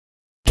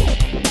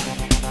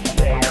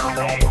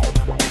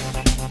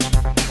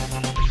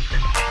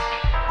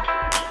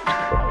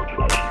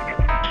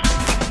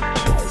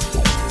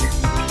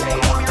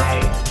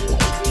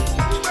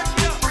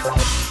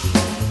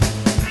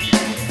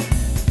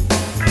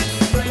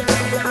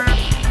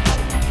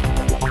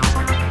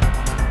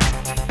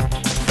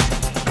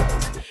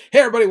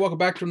Everybody, welcome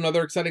back to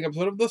another exciting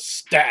episode of The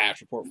Stash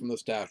Report from The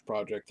Stash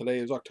Project. Today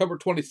is October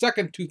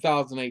 22nd,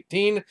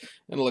 2018,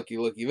 and looky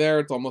there,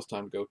 it's almost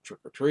time to go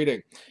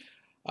trick-or-treating.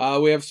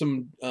 We have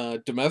some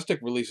domestic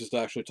releases to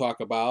actually talk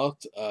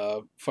about.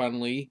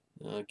 Finally,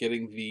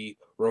 getting the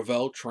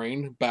Revell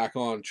train back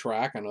on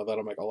track. I know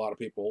that'll make a lot of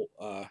people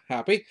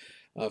happy.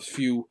 A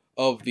few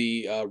of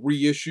the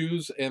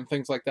reissues and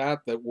things like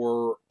that that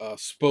were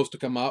supposed to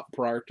come out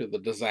prior to the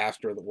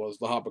disaster that was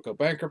the Hobbico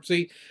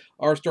bankruptcy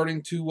are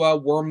starting to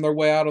worm their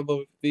way out of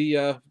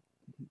the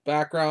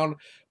background.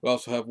 We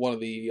also have one of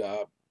the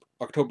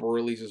October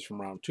releases from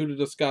round 2 to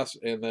discuss,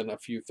 and then a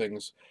few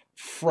things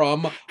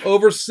from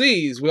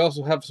overseas. We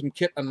also have some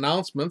kit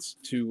announcements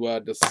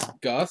to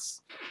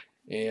discuss,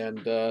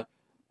 and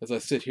as I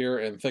sit here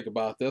and think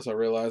about this, I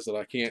realize that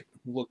I can't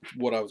look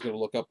what I was going to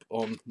look up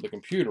on the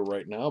computer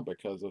right now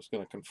because it's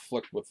going to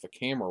conflict with the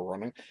camera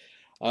running.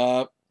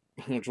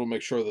 Which will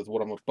make sure that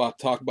what I'm about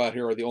to talk about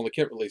here are the only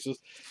kit releases.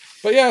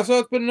 But yeah, so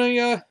it's been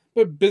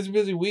a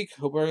busy week.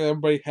 Hope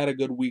everybody had a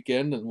good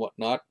weekend and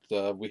whatnot.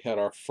 We had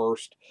our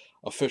first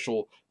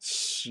official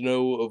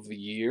snow of the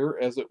year,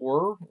 as it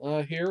were,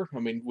 here. I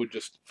mean, with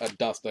just a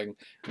dusting.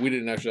 We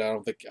didn't actually, I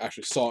don't think,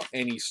 actually saw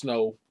any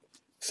snow,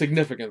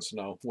 significant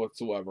snow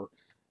whatsoever.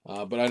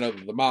 But I know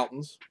that the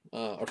mountains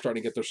are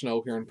starting to get their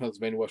snow here in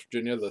Pennsylvania, West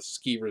Virginia. The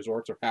ski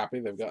resorts are happy.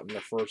 They've gotten their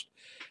first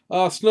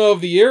snow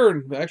of the year.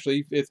 And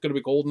actually, it's going to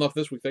be cold enough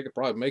this week they could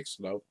probably make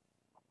snow.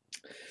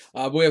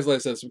 But we have, like I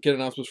said, some kit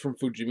announcements from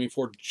Fujimi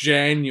for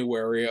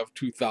January of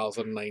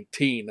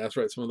 2019. That's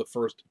right, some of the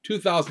first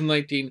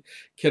 2019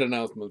 kit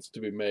announcements to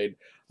be made.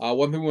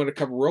 One thing we want to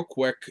cover real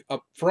quick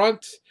up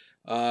front,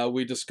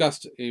 we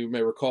discussed, you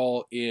may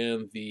recall,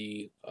 in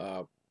the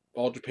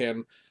All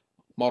Japan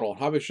Model and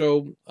Hobby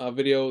Show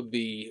video,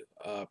 the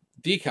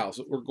decals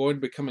that were going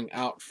to be coming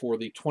out for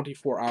the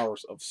 24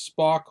 Hours of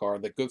Spa car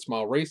that Good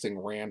Smile Racing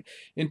ran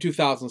in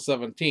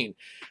 2017.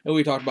 And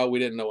we talked about we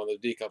didn't know when those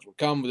decals would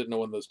come. We didn't know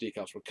when those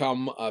decals would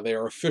come. They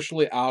are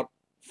officially out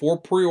for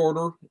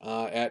pre-order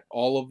at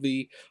all of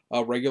the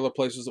regular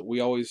places that we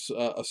always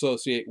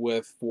associate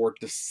with for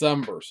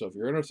December. So if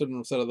you're interested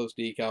in a set of those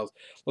decals,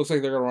 looks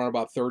like they're going to run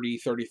about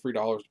 $30,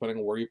 $33 depending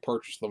on where you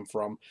purchase them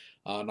from.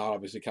 Not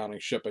obviously counting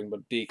shipping,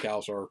 but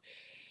decals are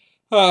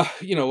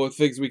you know,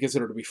 things we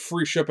consider to be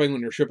free shipping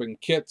when you're shipping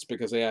kits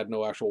because they add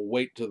no actual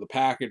weight to the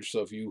package.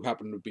 So if you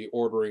happen to be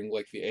ordering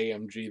like the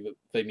AMG that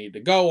they need to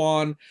go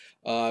on,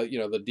 you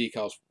know, the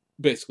decals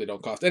basically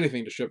don't cost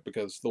anything to ship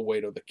because the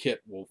weight of the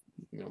kit will,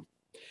 you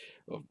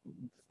know,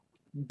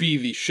 be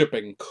the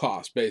shipping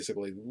cost.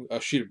 Basically,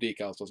 a sheet of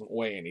decals doesn't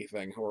weigh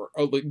anything, or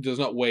does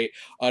not weigh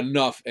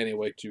enough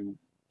anyway to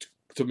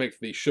make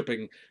the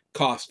shipping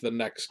cost the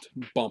next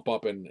bump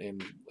up in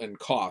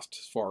cost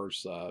as far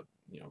as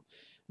you know,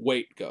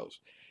 weight goes.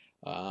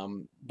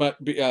 But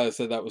as I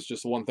said, that was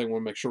just one thing we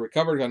want to make sure we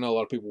covered. I know a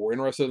lot of people were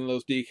interested in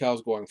those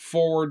decals going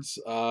forwards.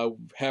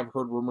 Have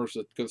heard rumors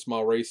that Good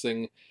Smile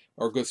Racing,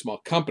 or Good Smile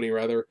Company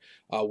rather,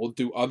 will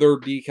do other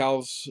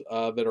decals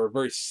that are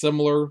very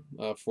similar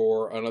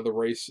for another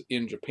race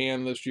in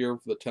Japan this year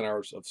for the 10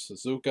 Hours of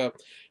Suzuka,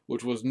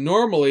 which was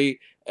normally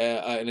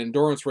an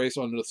endurance race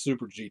under the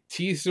Super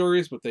GT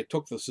series, but they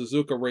took the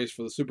Suzuka race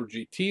for the Super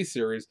GT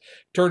series,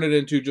 turned it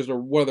into just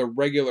one of the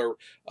regular,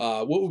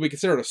 what would be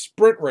considered a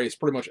sprint race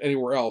pretty much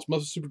anywhere else.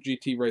 Most Super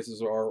GT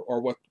races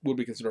are what would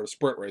be considered a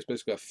sprint race,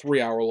 basically a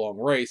 3-hour-long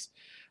race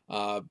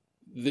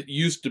that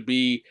used to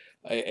be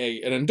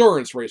an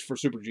endurance race for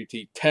Super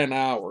GT, 10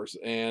 hours.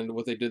 And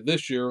what they did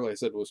this year, like I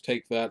said, was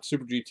take that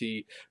Super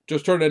GT,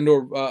 just turn it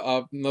into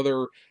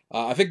another,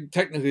 I think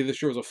technically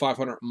this year was a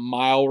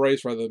 500-mile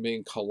race rather than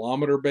being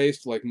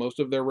kilometer-based like most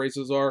of their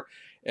races are.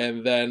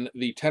 And then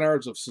the 10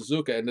 Hours of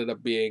Suzuka ended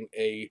up being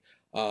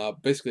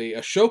basically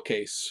a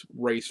showcase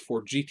race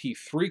for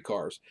GT3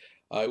 cars.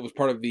 It was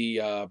part of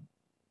the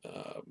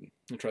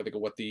I'm trying to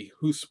think of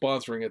who's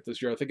sponsoring it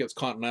this year. I think it's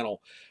Continental.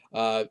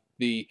 It's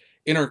the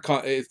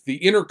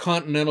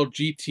Intercontinental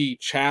GT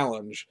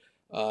Challenge.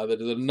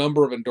 That is a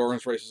number of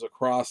endurance races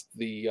across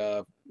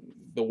the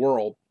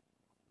world.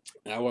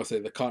 And I want to say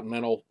the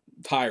Continental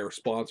Tire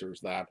sponsors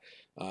that.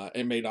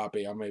 It may not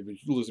be. I may be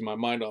losing my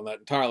mind on that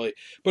entirely.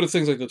 But it's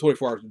things like the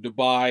 24 Hours of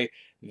Dubai,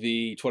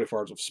 the 24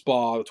 Hours of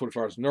Spa, the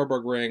 24 Hours of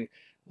Nürburgring,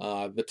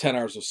 the 10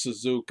 Hours of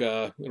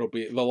Suzuka. It'll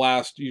be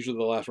usually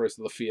the last race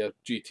of the FIA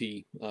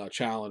GT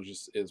Challenge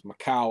is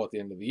Macau at the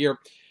end of the year,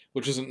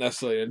 which isn't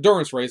necessarily an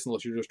endurance race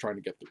unless you're just trying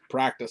to get through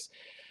practice.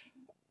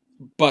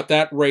 But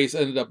that race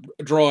ended up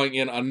drawing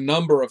in a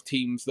number of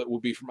teams that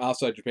would be from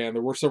outside Japan.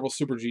 There were several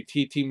Super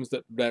GT teams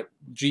that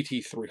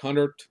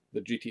GT300,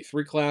 the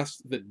GT3 class,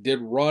 that did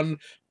run.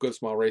 Good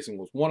Smile Racing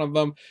was one of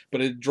them.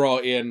 But it drew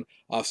in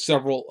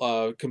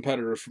several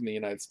competitors from the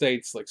United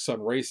States, like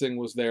Sun Racing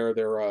was there.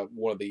 They're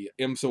one of the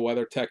IMSA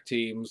WeatherTech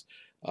teams.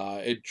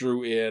 It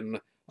drew in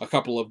a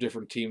couple of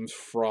different teams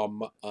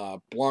from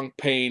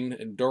Blancpain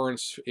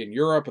Endurance in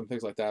Europe and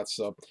things like that.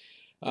 So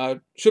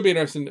should be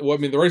interesting. Well, I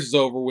mean, the race is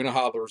over. We know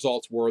how the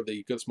results were.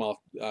 The Good Smile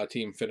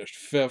team finished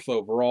 5th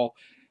overall.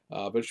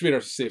 But it should be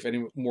interesting to see if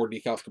any more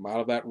decals come out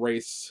of that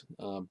race,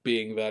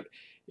 being that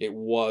it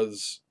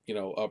was, you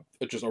know,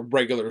 just a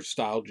regular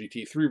style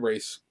GT3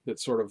 race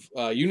that's sort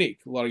of unique.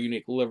 A lot of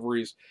unique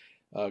liveries.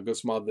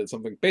 Ghost Mod did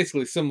something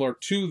basically similar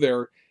to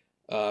their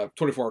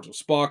 24 Hours of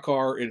Spa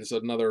car. It is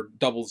another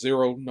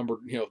 00 number,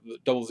 you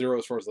know, 00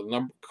 as far as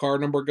the car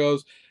number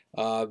goes.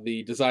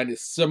 The design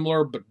is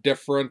similar but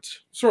different,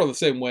 sort of the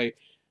same way.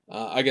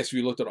 I guess if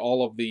you looked at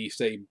all of the,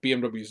 say,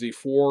 BMW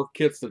Z4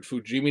 kits that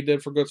Fujimi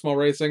did for Good Small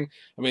Racing,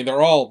 I mean,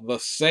 they're all the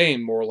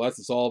same, more or less.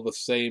 It's all the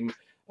same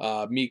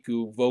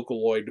Miku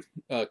Vocaloid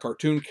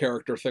cartoon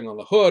character thing on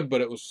the hood, but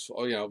it was,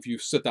 you know, if you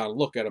sit down and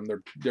look at them,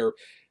 they're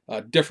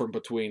different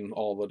between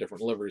all the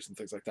different liveries and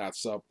things like that.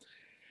 So,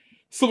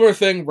 similar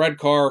thing, red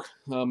car,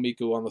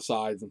 Miku on the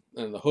sides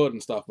and the hood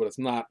and stuff, but it's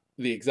not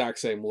the exact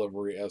same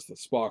livery as the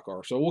Spa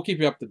car. So we'll keep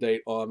you up to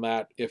date on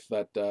that if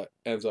that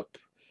ends up,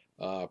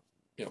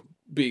 you know,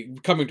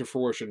 coming to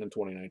fruition in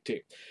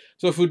 2019.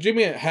 So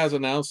Fujimi has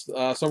announced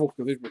several,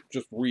 these were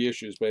just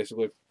reissues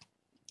basically,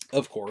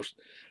 of course.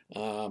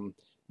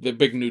 The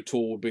big new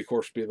tool would be, of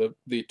course, be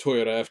the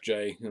Toyota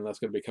FJ, and that's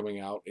going to be coming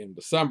out in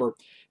December.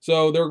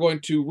 So they're going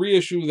to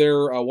reissue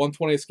their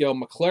 1/20 scale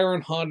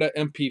McLaren Honda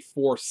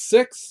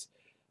MP46.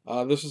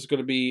 This is going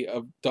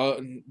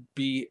to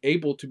be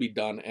able to be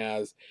done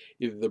as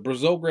either the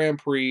Brazil Grand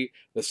Prix,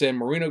 the San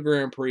Marino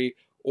Grand Prix,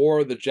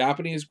 or the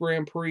Japanese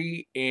Grand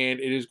Prix, and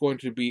it is going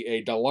to be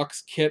a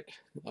deluxe kit.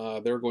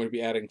 They're going to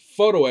be adding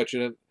photo etch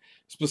in it,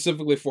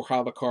 specifically for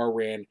how the car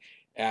ran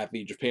at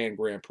the Japan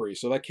Grand Prix.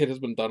 So that kit has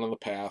been done in the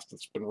past.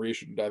 It's been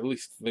reissued at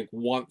least, I think,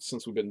 once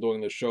since we've been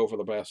doing this show for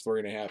the past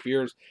 3.5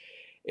 years,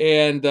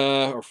 and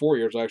or 4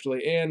 years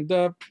actually, and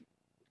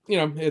you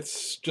know,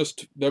 it's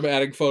just them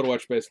adding photo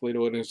etch basically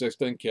to an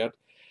existing kit.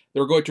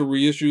 They're going to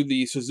reissue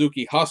the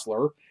Suzuki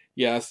Hustler.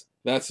 Yes,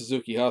 that's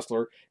Suzuki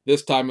Hustler.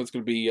 This time it's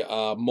going to be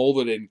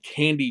molded in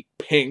candy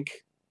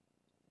pink.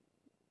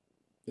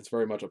 It's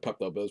very much a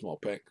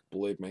Pepto-Bismol pink,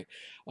 believe me.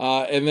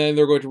 And then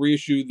they're going to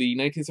reissue the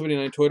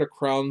 1979 Toyota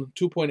Crown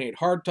 2.8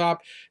 hardtop.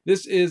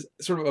 This is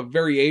sort of a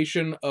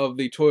variation of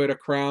the Toyota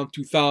Crown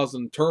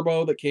 2000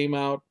 Turbo that came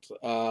out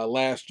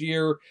last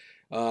year.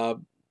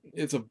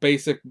 It's a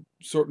basic,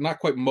 sort of not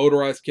quite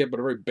motorized kit, but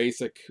a very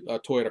basic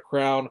Toyota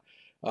Crown.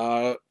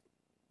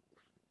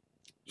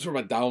 Sort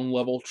of a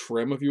down-level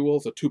trim, if you will.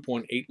 It's a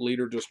 2.8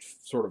 liter,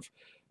 just sort of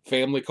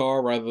family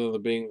car rather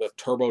than being the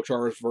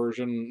turbocharged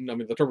version. I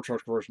mean, the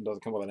turbocharged version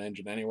doesn't come with an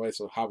engine anyway,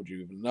 so how would you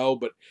even know?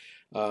 But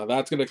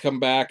that's going to come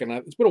back, and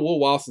it's been a little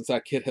while since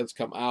that kit has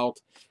come out.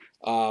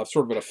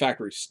 Sort of in a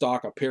factory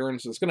stock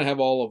appearance. It's going to have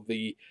all of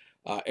the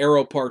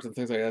aero parts and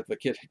things like that the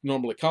kit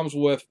normally comes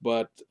with,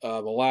 but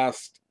the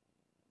last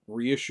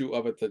reissue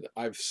of it that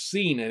I've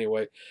seen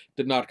anyway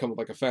did not come with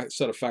like a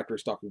set of factory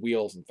stock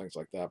wheels and things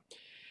like that.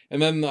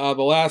 And then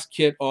the last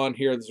kit on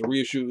here that's a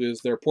reissue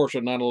is their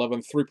Porsche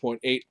 911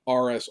 3.8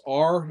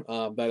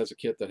 RSR. That is a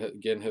kit that,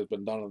 again, has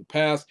been done in the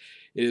past.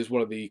 It is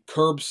one of the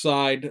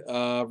curbside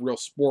real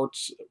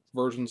sports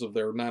versions of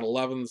their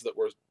 911s that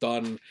was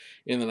done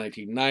in the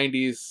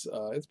 1990s.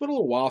 It's been a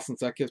little while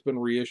since that kit's been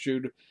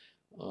reissued.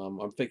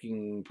 I'm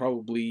thinking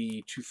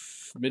probably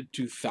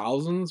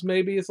mid-2000s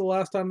maybe is the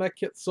last time that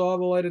kit saw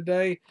the light of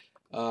day.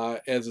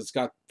 As it's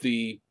got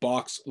the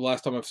box,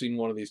 last time I've seen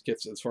one of these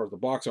kits as far as the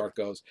box art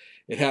goes,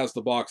 it has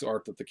the box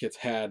art that the kits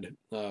had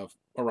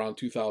around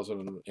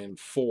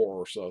 2004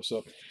 or so.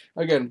 So,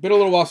 again, been a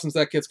little while since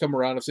that kit's come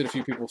around. I've seen a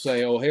few people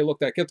say, oh, hey, look,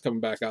 that kit's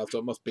coming back out, so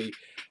it must be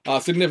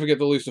significant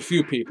to at least a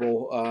few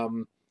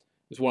people.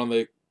 It's one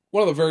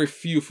of the very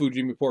few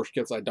Fujimi Porsche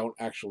kits I don't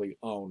actually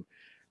own.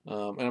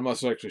 And I'm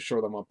not actually sure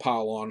that I'm going to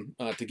pile on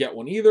to get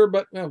one either,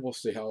 but we'll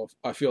see how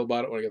I feel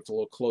about it when it gets a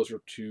little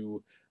closer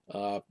to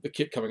the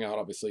kit coming out.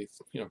 Obviously,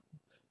 you know,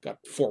 got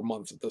 4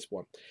 months at this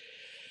point.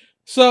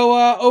 So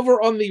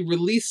over on the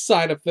release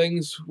side of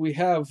things, we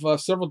have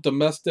several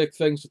domestic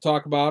things to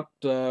talk about.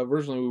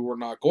 Originally we were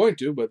not going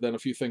to, but then a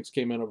few things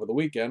came in over the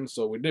weekend,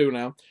 so we do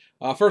now.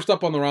 First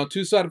up on the round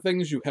 2 side of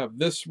things, you have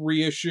this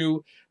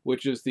reissue,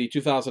 which is the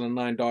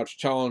 2009 Dodge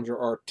Challenger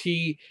RT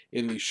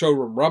in the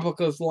showroom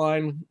replicas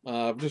line.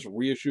 Just a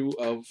reissue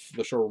of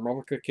the showroom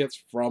replica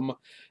kits from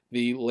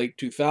the late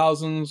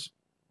 2000s.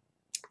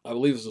 I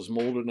believe this is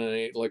molded in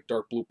a like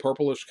dark blue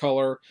purplish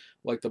color,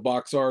 like the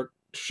box art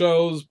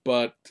shows,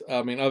 but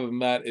I mean, other than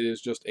that, it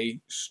is just a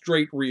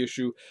straight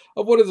reissue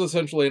of what is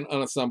essentially an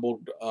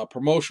unassembled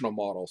promotional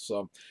model.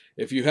 So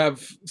if you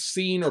have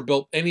seen or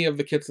built any of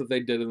the kits that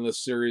they did in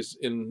this series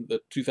in the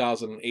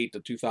 2008 to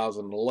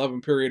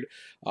 2011 period,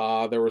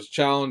 there was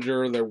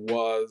Challenger, there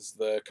was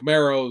the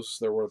Camaros,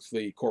 there was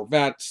the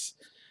Corvettes.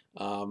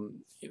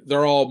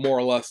 They're all more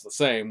or less the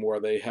same,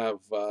 where they have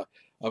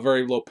a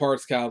very low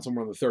parts count,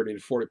 somewhere in the 30 to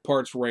 40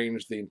 parts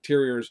range. The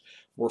interiors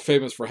were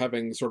famous for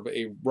having sort of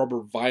a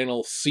rubber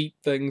vinyl seat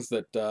things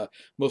that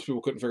most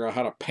people couldn't figure out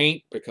how to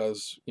paint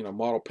because, you know,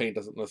 model paint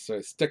doesn't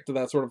necessarily stick to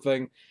that sort of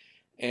thing.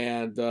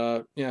 And,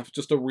 yeah,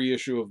 just a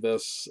reissue of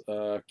this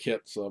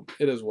kit, so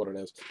it is what it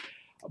is.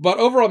 But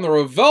over on the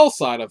Revell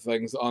side of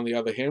things, on the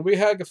other hand, we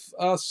had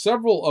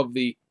several of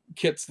the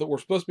kits that were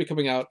supposed to be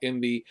coming out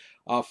in the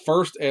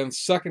first and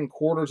second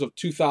quarters of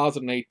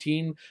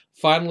 2018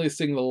 finally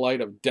seeing the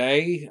light of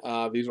day.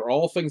 These are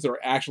all things that are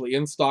actually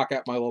in stock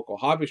at my local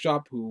hobby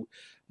shop, who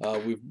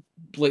we've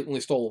blatantly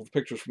stole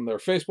pictures from their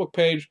Facebook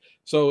page.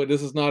 So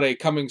this is not a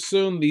coming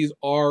soon. These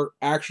are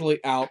actually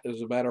out.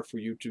 It's a matter for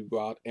you to go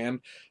out and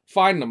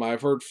find them.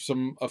 I've heard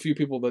from a few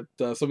people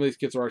that some of these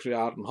kits are actually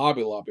out in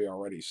Hobby Lobby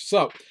already.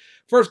 So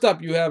first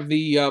up, you have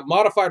the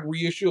modified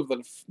reissue of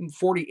the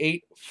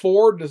 48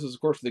 Ford. This is,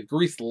 of course, the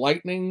Greased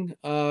Lightning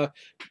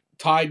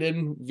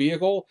tied-in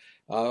vehicle.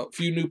 A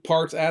few new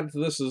parts added to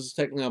this. This is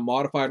technically a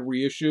modified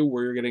reissue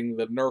where you're getting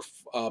the Nerf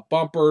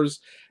bumpers,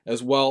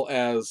 as well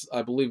as,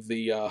 I believe,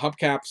 the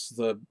hubcaps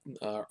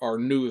are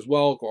new as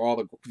well, or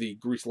all the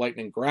Greased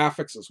Lightning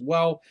graphics as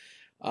well.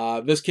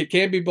 This kit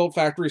can be built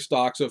factory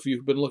stock, so if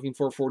you've been looking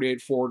for a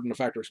 48 Ford in a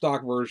factory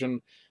stock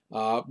version,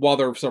 while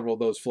there are several of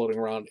those floating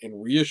around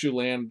in reissue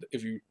land,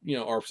 if you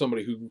are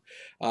somebody who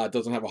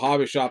doesn't have a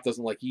hobby shop,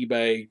 doesn't like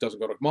eBay, doesn't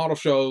go to model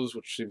shows,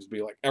 which seems to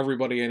be like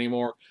everybody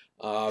anymore,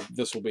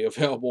 this will be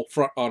available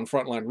on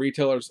frontline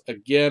retailers.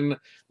 Again,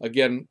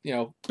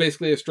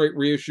 basically a straight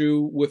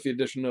reissue with the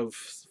addition of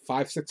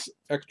 5-6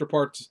 extra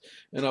parts,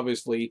 and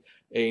obviously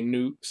a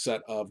new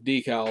set of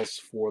decals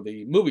for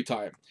the movie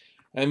tie-in.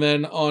 And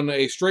then on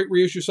a straight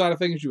reissue side of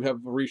things, you have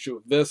a reissue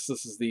of this.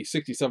 This is the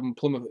 67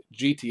 Plymouth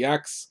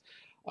GTX.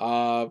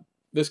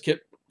 This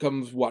kit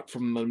comes,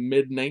 from the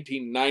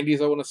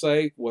mid-1990s, I want to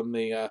say, when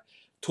they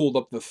tooled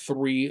up the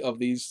 3 of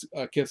these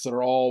kits that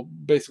are all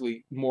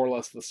basically more or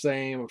less the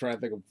same. I'm trying to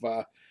think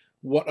of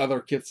what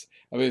other kits.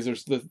 I mean,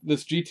 there's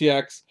this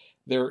GTX,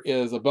 there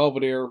is a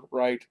Belvedere,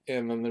 right,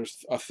 and then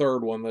there's a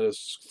third one that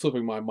is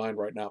slipping my mind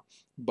right now.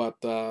 But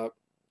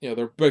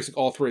they're basically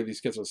all 3 of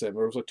these kits are the same.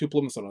 There was like 2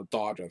 Plymouths and a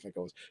Dodge, I think it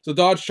was. So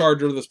Dodge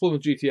Charger, this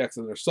Plymouth GTX,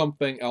 and there's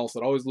something else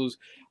that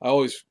I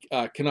always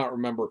cannot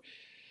remember.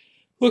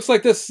 Looks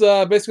like this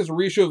basically is a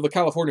reissue of the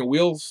California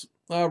Wheels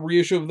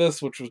reissue of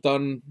this, which was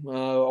done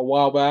a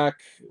while back,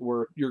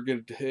 where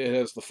it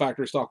has the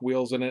factory stock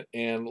wheels in it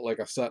and like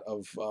a set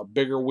of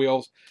bigger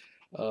wheels.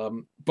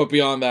 But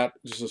beyond that,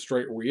 just a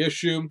straight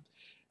reissue.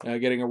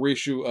 Getting a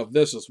reissue of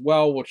this as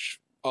well, which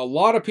a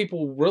lot of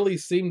people really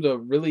seem to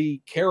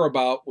really care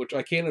about, which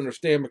I can't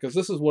understand, because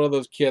this is one of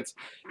those kits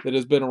that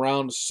has been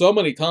around so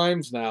many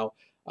times now.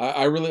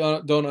 I really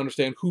don't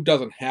understand who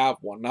doesn't have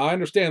one. Now, I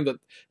understand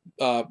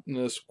that,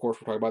 this, of course,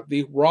 we're talking about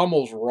the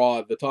Rommel's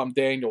Rod, the Tom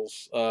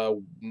Daniels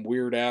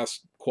weird-ass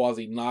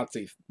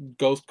quasi-Nazi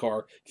ghost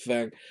car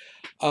thing.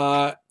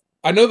 I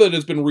know that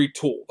it's been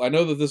retooled. I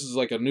know that this is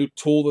like a new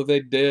tool that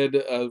they did.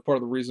 Part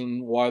of the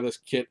reason why this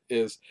kit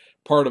is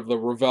part of the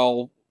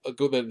Revell,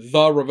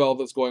 the Revell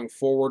that's going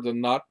forward,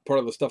 and not part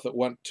of the stuff that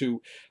went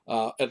to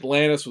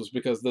Atlantis, was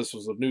because this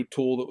was a new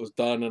tool that was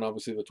done, and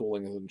obviously the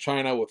tooling is in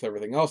China with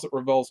everything else that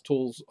Revell's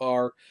tools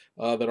are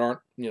that aren't,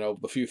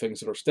 the few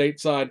things that are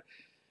stateside.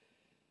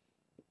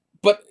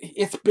 But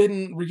it's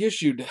been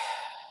reissued,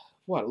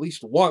 at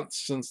least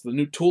once since the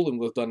new tooling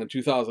was done in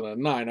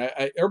 2009.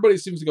 Everybody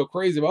seems to go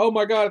crazy about, oh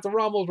my god, it's a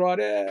Rommel's Rod,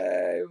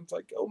 yay! It's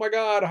like, oh my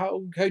god,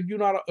 how can you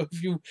not,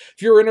 if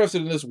you're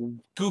interested in this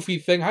goofy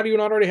thing, how do you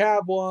not already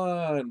have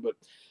one? But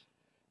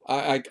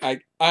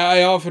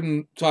I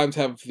oftentimes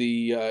have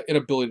the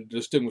inability to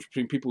distinguish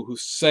between people who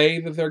say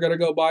that they're going to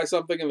go buy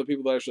something and the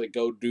people that actually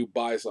go do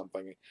buy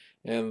something.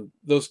 And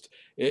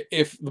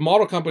if the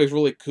model companies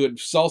really could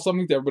sell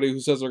something to everybody who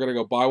says they're going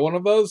to go buy one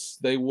of those,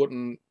 they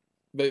wouldn't.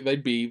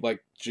 They'd be like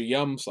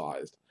GM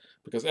sized,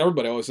 because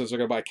everybody always says they're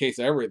going to buy a case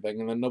of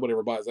everything, and then nobody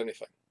ever buys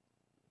anything.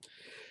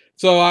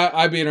 So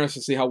I'd be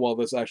interested to see how well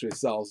this actually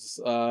sells.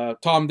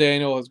 Tom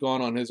Daniel has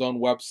gone on his own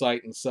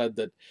website and said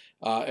that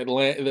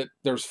that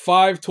there's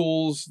 5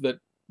 tools that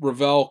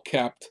Revell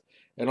kept,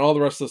 and all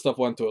the rest of the stuff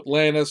went to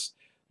Atlantis.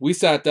 We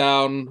sat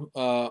down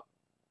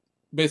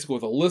basically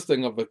with a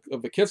listing of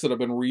the kits that have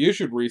been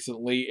reissued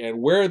recently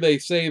and where they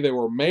say they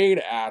were made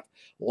at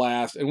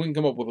last, and we can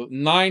come up with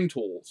 9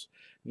 tools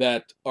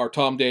that are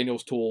Tom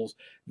Daniels tools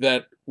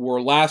that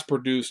were last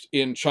produced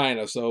in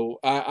China. So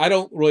I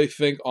don't really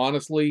think,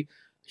 honestly,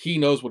 he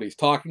knows what he's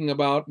talking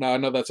about. Now, I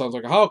know that sounds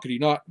like, how could he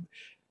not?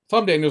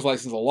 Tom Daniels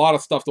licensed a lot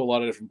of stuff to a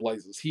lot of different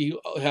places. He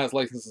has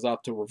licenses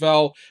out to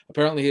Revell.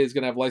 Apparently, he's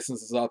going to have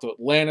licenses out to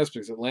Atlantis,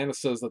 because Atlantis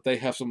says that they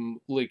have some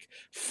like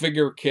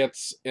figure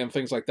kits and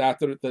things like that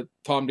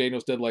Tom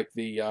Daniels did, like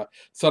the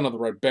Son of the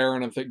Red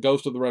Baron and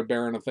Ghost of the Red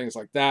Baron and things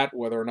like that,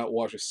 whether or not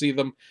we'll actually see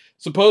them.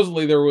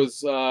 Supposedly, there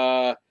was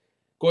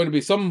going to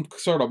be some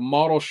sort of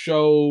model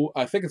show.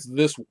 I think it's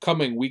this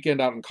coming weekend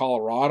out in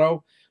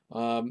Colorado.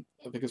 I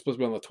think it's supposed to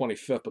be on the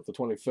 25th, but the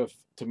 25th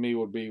to me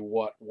would be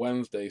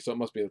Wednesday, so it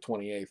must be the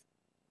 28th.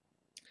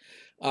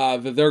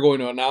 That they're going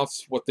to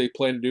announce what they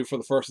plan to do for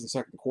the first and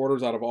second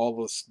quarters out of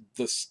all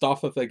the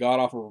stuff that they got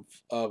off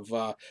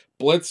of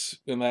Blitz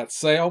in that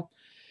sale.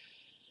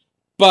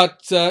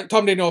 But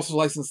Tom Daniel also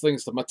licenses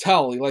things to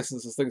Mattel. He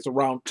licenses things to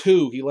Round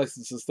 2. He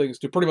licenses things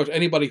to pretty much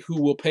anybody who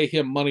will pay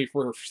him money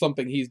for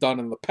something he's done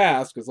in the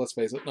past, because let's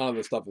face it, none of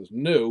this stuff is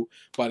new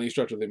by any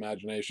stretch of the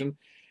imagination.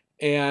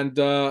 And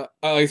like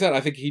I said,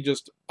 I think he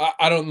just,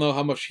 I don't know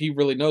how much he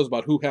really knows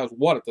about who has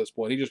what at this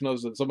point. He just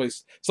knows that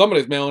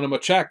somebody's mailing him a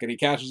check and he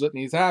cashes it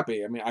and he's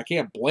happy. I mean, I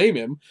can't blame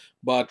him,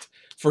 but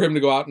for him to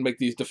go out and make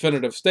these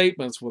definitive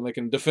statements when they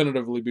can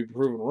definitively be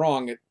proven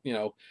wrong,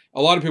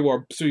 a lot of people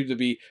are perceived to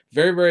be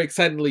very, very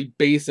excitedly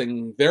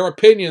basing their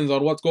opinions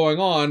on what's going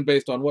on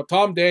based on what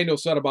Tom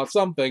Daniels said about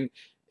something,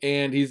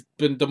 and he's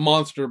been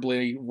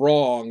demonstrably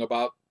wrong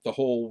about the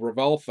whole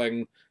Revell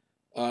thing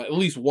at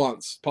least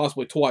once,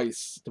 possibly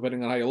twice,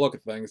 depending on how you look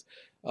at things,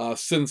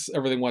 since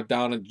everything went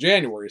down in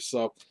January.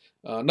 So,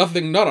 not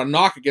a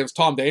knock against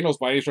Tom Daniels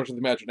by any stretch of the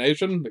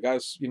imagination. The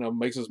guy's,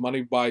 makes his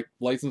money by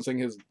licensing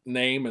his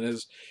name and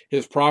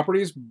his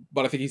properties,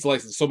 but I think he's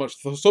licensed so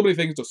many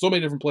things to so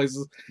many different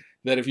places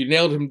that if you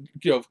nailed him,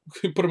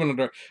 put him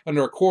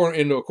into a corner,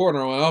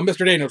 oh,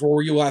 Mr. Daniels, where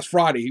were you last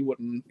Friday? He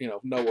wouldn't,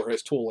 know where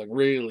his tooling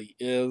really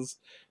is.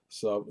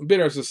 So, it'd be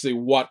interesting to see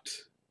what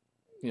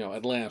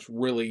Atlantis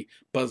really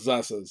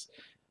possesses.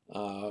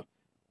 A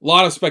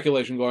lot of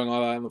speculation going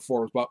on in the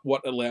forums about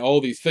what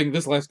all these things,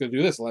 this Atlantis is going to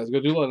do this, Atlantis is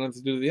going to do that, Atlantis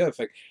is going to do the other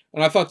thing.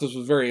 And I thought this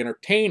was very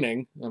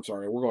entertaining. I'm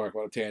sorry, we're going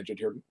on a tangent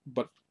here,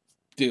 but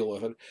deal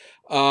with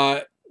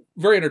it.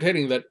 Very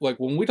entertaining that, like,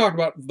 when we talked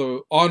about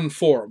on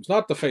forums,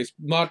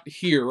 not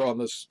here on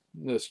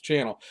this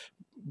channel,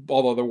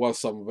 although there was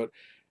some of it,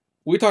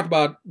 we talked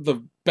about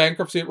the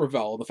bankruptcy at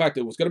Revell, the fact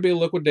that it was going to be a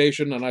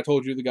liquidation, and I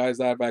told you the guys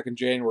that back in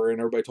January,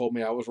 and everybody told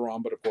me I was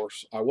wrong, but of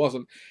course I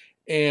wasn't.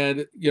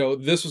 And,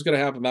 this was going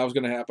to happen, that was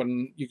going to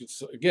happen. You could,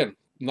 again,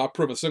 not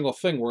prove a single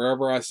thing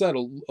wherever I said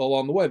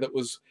along the way that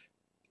was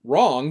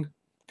wrong,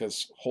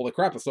 because, holy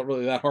crap, it's not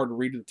really that hard to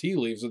read the tea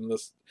leaves in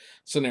this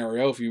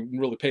scenario if you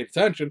really paid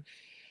attention.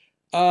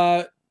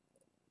 We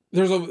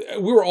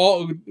were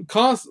all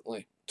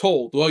constantly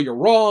told, well, you're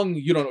wrong,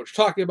 you don't know what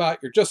you're talking about,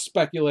 you're just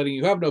speculating,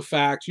 you have no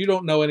facts, you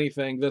don't know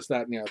anything, this,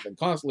 that, and the other thing.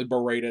 Constantly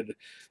berated,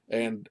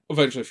 and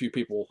eventually a few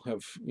people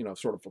have,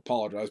 sort of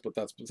apologized, but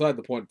that's beside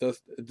the point at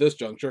this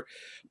juncture.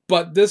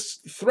 But this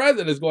thread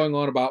that is going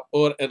on about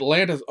what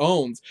Atlantis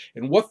owns,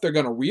 and what they're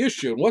going to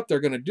reissue, and what they're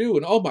going to do,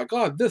 and oh my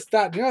god, this,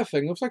 that, and the other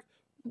thing, it's like,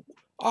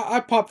 I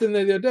popped in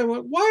there the other day, I'm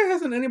like, why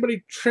hasn't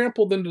anybody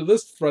trampled into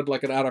this thread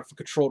like an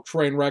out-of-control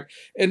train wreck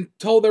and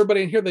told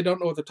everybody in here they don't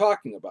know what they're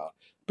talking about?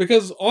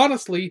 Because,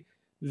 honestly,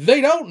 they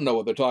don't know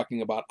what they're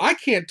talking about. I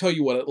can't tell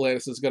you what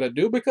Atlantis is going to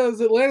do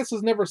because Atlantis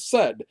has never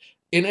said,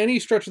 in any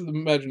stretch of the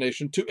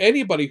imagination, to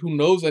anybody who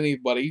knows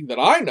anybody, that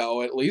I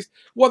know at least,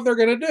 what they're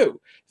going to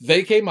do.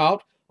 They came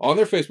out on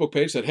their Facebook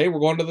page, said, hey, we're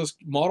going to this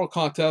model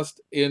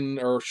contest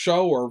or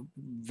show or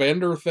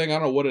vendor thing, I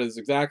don't know what it is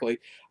exactly,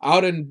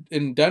 out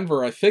in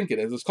Denver, I think it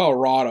is. It's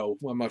Colorado.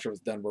 Well, I'm not sure if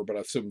it's Denver, but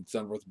I assume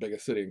Denver's the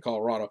biggest city in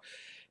Colorado.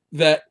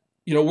 That,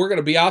 we're going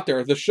to be out there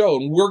at the show,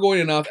 and we're going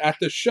to announce at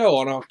the show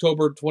on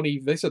October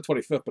 20, they said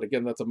 25th, but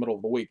again, that's the middle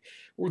of the week,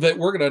 that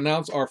we're going to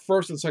announce our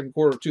first and second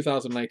quarter of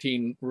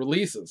 2019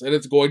 releases, and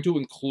it's going to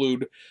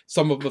include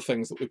some of the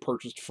things that we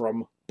purchased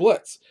from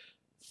Blitz.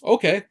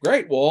 Okay,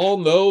 great. We'll all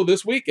know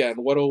this weekend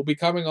what will be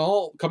coming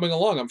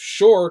along. I'm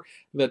sure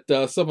that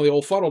some of the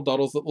old fuddle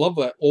duddles that love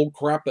that old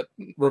crap that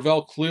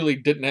Revell clearly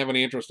didn't have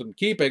any interest in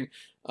keeping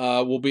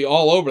will be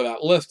all over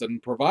that list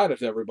and provide it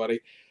to everybody.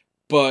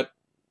 But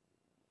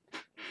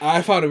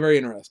I found it very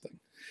interesting.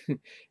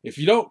 If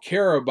you don't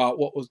care about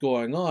what was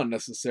going on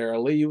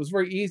necessarily, it was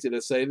very easy to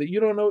say that you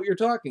don't know what you're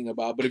talking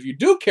about. But if you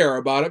do care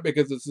about it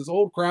because it's this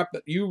old crap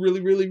that you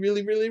really, really,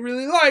 really, really,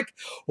 really like,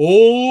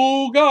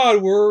 oh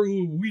God,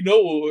 we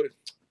know.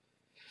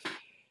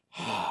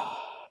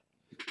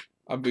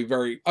 I'd be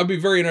very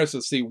interested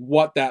to see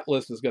what that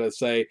list is going to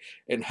say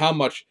and how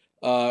much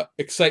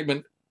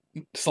excitement /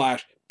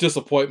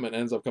 disappointment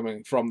ends up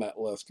coming from that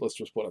list. Let's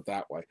just put it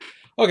that way.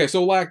 Okay,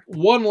 so like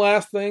one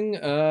last thing,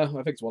 I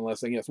think it's one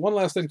last thing. Yes, one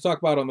last thing to talk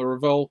about on the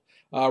Revell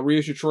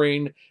reissue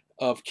train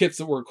of kits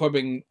that we're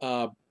coming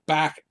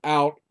back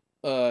out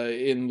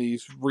in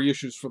these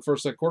reissues for the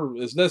first second quarter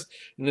is this,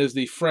 and is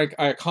the Frank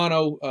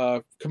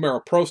Iacono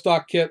Camaro Pro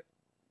Stock kit.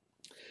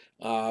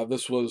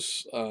 This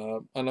was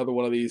another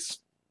one of these.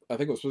 I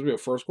think it was supposed to be a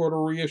first quarter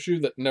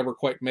reissue that never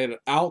quite made it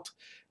out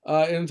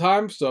in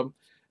time. So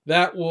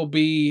that will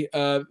be,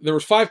 there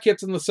was 5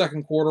 kits in the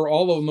second quarter.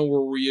 All of them were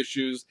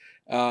reissues.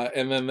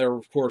 And then there were,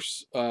 of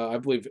course, I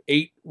believe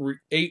 8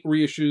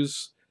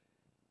 reissues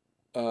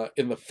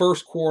in the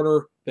first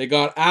quarter. They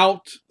got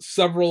out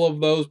several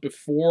of those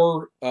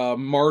before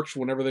March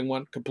when everything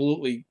went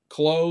completely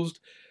closed.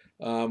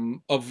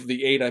 Of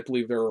the 8, I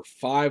believe there are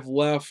 5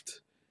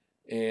 left.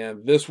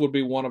 And this would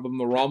be one of them.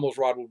 The Rommel's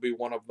Rod would be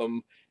one of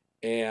them.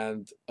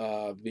 And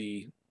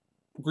the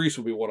Grease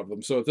would be one of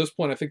them. So at this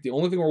point, I think the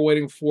only thing we're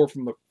waiting for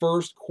from the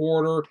first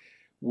quarter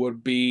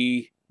would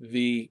be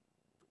the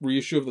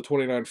reissue of the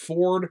 29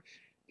 Ford.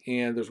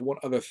 And there's one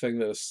other thing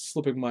that is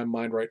slipping my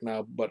mind right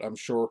now, but I'm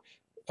sure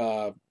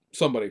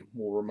somebody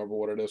will remember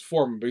what it is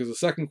for me, because the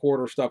second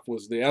quarter stuff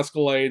was the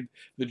Escalade,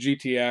 the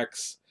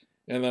GTX,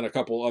 and then a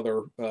couple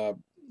other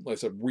like I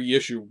said,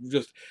 reissue.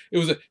 It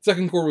was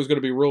second quarter was going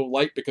to be real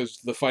light because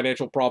the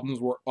financial problems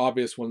were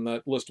obvious when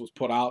that list was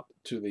put out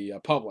to the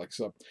public.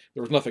 So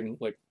there was nothing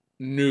like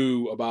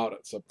new about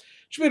it. So it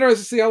should be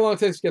interesting to see how long it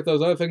takes to get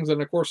those other things.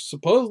 And of course,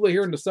 supposedly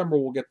here in December,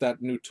 we'll get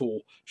that new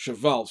tool,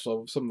 Chevelle.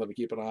 So something to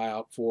keep an eye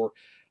out for.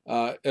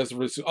 As a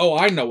result. Oh,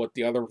 I know what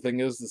the other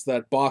thing is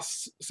that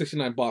Boss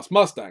 69 Boss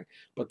Mustang,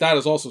 but that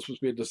is also supposed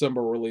to be a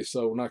December release,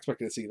 so we're not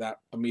expecting to see that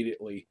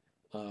immediately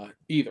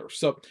either.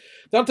 So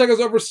that'll take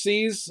us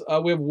overseas.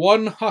 We have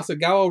one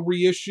Hasegawa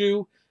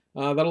reissue.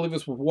 That'll leave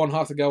us with one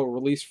Hasegawa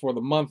release for the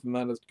month, and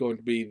that is going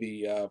to be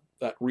the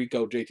that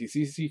Rico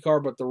JTCC car.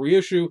 But the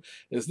reissue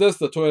is this,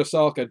 the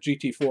Toyota Celica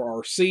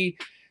GT4 RC.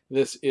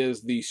 This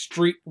is the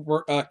street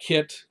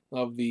kit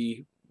of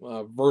the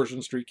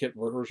street kit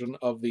version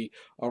of the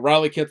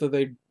rally kit that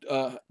they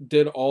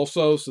did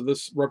also. So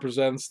this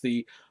represents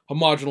the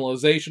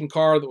homogenization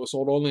car that was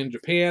sold only in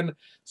Japan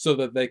so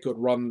that they could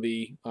run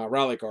the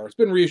rally car. It's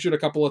been reissued a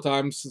couple of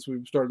times since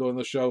we started doing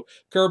the show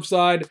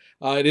curbside.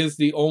 It is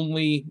the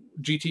only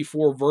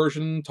GT4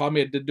 version.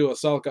 Tamiya did do a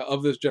Celica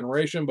of this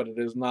generation, but it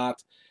is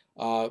not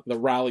the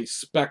rally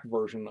spec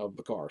version of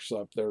the car.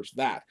 So there's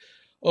that.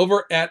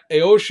 Over at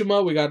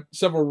Aoshima, we got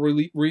several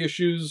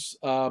reissues.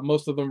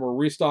 Most of them were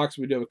restocks.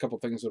 We do have a couple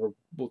things that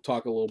we'll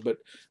talk a little bit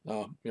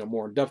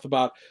more in depth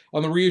about.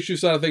 On the reissue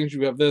side of things,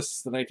 you have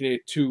this, the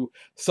 1982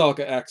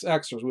 Celica XX,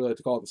 or as we like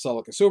to call it, the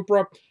Celica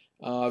Supra.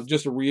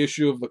 Just a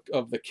reissue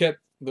of the kit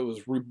that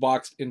was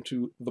reboxed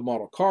into the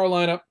model car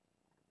lineup.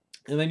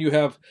 And then you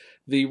have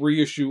the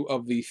reissue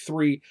of the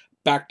 3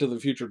 Back to the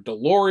Future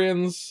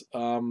DeLoreans.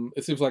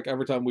 It seems like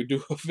every time we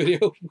do a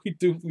video,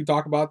 we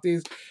talk about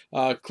these.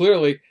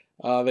 Clearly,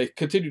 they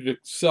continue to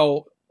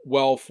sell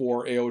well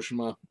for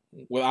Aoshima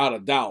without a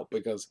doubt,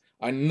 because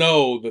I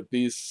know that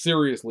these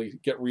seriously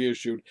get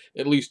reissued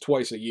at least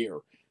twice a year.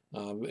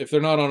 If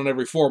they're not on it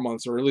every 4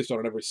 months, or at least on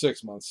it every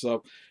 6 months.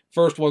 So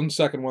first one,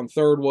 second one,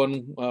 third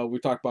one, we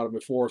talked about it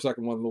before.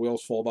 Second one, the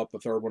wheels fold up. The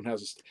third one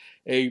has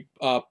a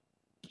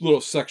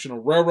little section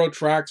of railroad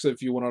tracks.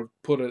 If you want to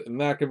put it in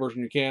that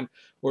conversion, you can,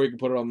 or you can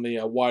put it on the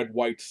wide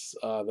whites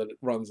that it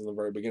runs in the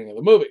very beginning of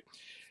the movie.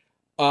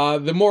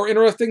 The more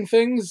interesting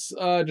things,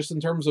 just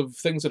in terms of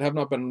things that have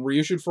not been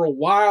reissued for a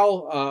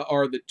while,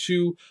 are the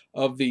 2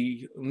 of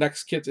the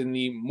next kits in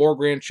the More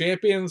Grand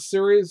Champions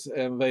series,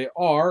 and they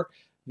are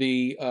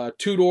the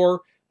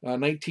 2-door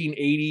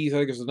 1980s, I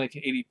think it was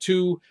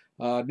 1982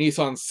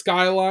 Nissan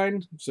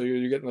Skyline. So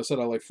you're getting a set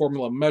of like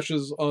Formula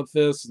meshes on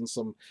this, and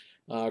some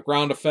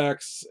ground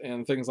effects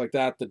and things like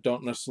that that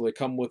don't necessarily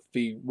come with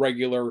the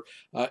regular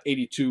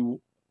 82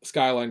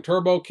 Skyline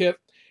Turbo kit.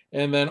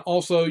 And then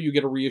also you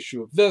get a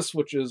reissue of this,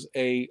 which is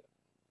a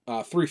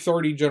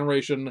 330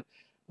 generation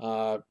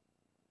Nissan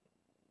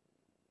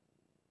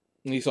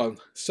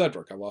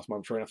Cedric. I lost my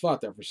train of thought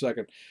there for a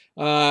second.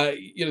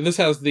 This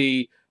has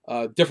the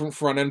different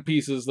front end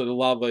pieces that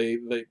allow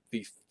the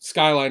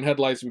Skyline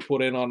headlights to be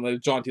put in on a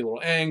jaunty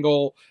little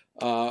angle.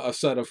 A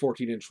set of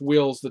 14-inch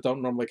wheels that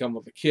don't normally come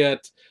with the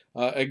kit.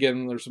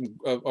 Again, there's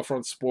a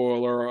front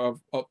spoiler,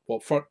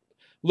 front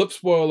lip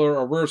spoiler,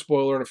 a rear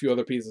spoiler, and a few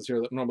other pieces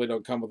here that normally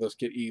don't come with this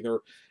kit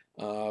either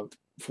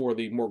for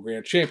the more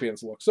Grand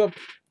Champions look. So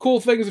cool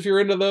things if you're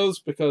into those,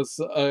 because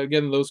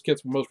again, those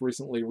kits were most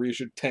recently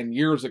reissued 10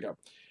 years ago.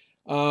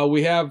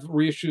 We have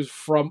reissues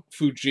from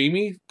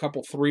Fujimi, a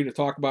couple 3 to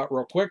talk about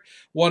real quick.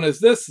 One is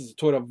this, is a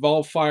Toyota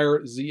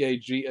Velfire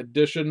ZAG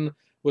edition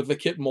with the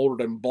kit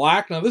molded in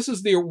black. Now this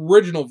is the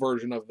original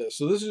version of this,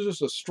 so this is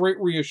just a straight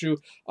reissue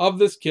of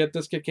this kit.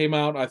 This kit came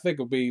out, I think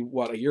it'll be,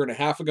 what, a year and a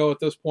half ago at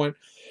this point.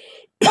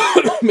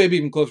 Maybe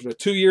even closer to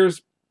 2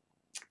 years.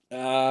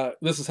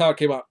 This is how it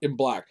came out in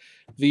black.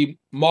 The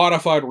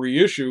modified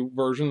reissue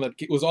version that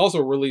was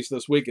also released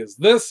this week is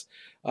this,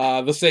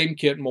 the same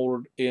kit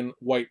molded in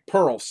white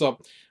pearl. So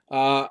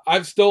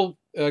I've still,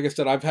 like I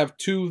said, I have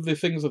 2 of the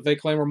things that they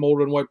claim are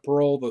molded in white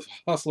pearl, the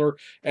Hustler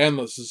and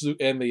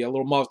the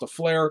little Mazda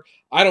Flare.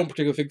 I don't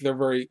particularly think they're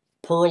very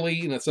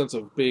pearly in a sense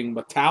of being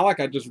metallic.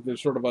 They're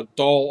sort of a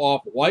dull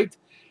off white.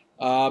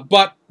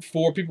 But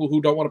for people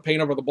who don't want to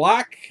paint over the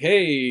black,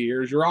 hey,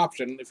 here's your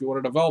option if you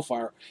wanted a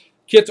Velfire.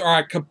 Kits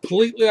are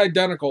completely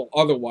identical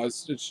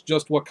otherwise. It's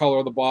just what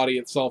color the body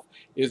itself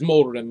is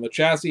molded in. The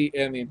chassis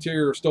and the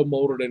interior are still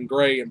molded in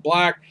gray and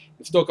black.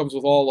 It still comes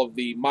with all of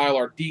the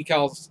Mylar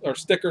decals, or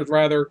stickers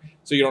rather,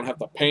 so you don't have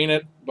to paint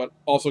it, but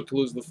also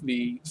includes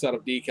the set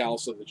of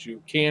decals so that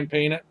you can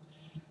paint it.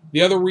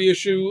 The other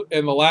reissue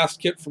and the last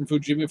kit from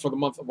Fujimi for the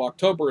month of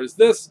October is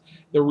this,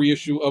 the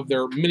reissue of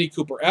their Mini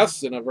Cooper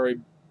S in a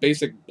very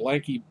basic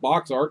blanky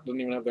box art.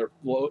 Doesn't even have their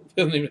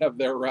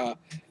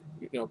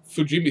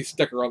Fujimi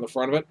sticker on the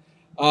front of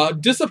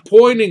it.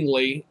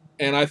 Disappointingly,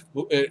 and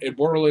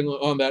bordering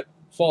on that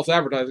false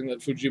advertising that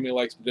Fujimi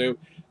likes to do,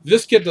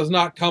 this kit does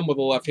not come with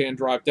a left-hand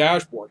drive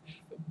dashboard.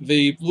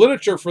 The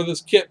literature for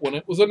this kit, when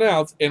it was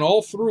announced, and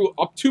all through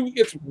up to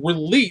its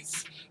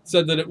release,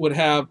 said that it would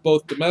have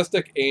both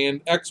domestic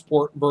and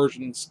export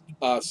versions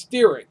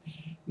steering.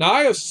 Now,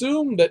 I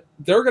assume that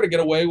they're going to get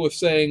away with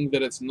saying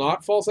that it's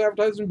not false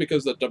advertising,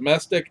 because the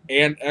domestic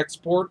and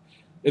export,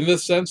 in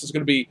this sense, is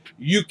going to be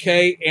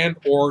UK and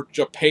or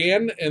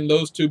Japan, and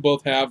those two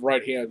both have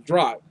right-hand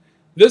drive.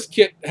 This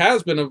kit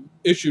has been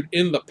issued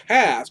in the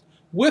past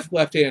with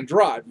left-hand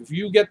drive. If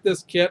you get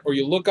this kit or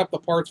you look up the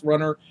parts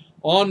runner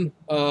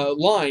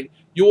online,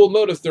 you will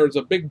notice there's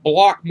a big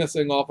block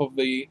missing off of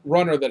the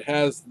runner that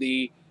has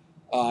the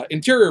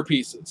interior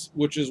pieces,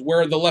 which is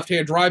where the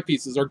left-hand drive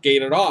pieces are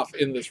gated off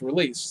in this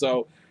release.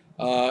 So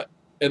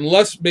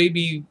unless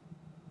maybe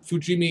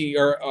Fujimi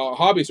or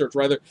Hobby Search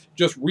rather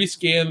just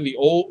rescan the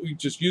old,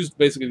 just used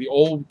basically the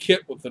old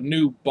kit with the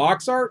new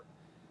box art,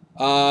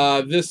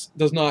 this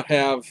does not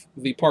have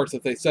the parts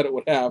that they said it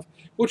would have,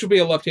 which would be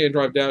a left-hand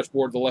drive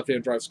dashboard, the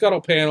left-hand drive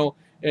scuttle panel,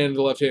 and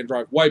the left-hand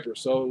drive wiper.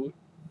 So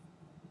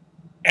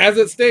as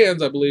it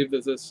stands, I believe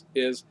that this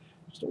is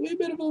just a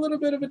little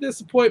bit of a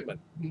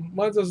disappointment.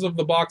 Reminds us of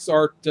the box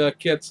art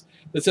kits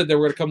that said they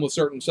were going to come with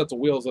certain sets of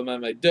wheels, and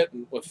then they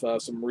didn't with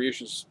some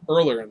reissues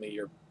earlier in the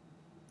year.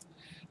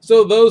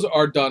 So those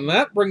are done.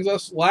 That brings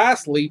us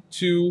lastly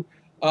to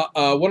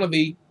one of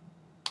the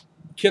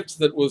kits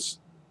that was,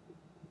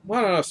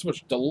 well, not so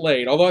much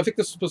delayed, although I think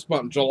this was supposed to come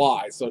out in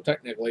July, so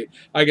technically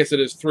I guess it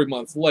is 3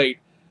 months late,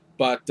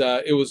 but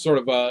it was sort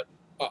of a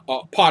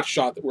pot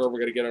shot that we were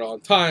going to get it on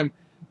time.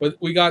 But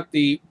we got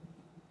the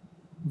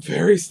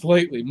very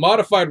slightly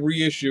modified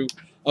reissue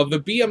of the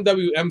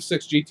BMW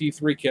M6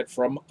 GT3 kit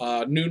from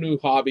Nunu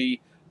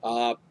Hobby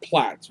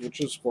Platts,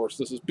 which is, of course,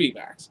 this is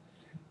BMAX.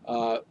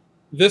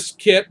 This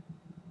kit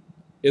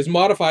is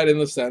modified in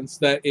the sense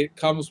that it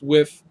comes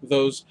with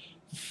those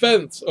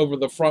fence over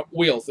the front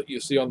wheels that you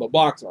see on the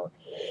box art.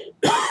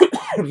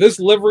 This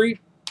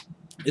livery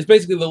is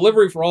basically the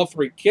livery for all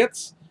three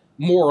kits,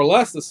 more or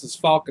less. This is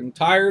Falcon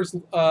Tires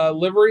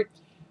livery.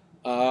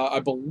 I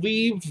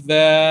believe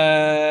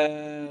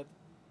that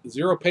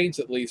Zero Paints,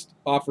 at least,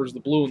 offers the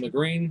blue and the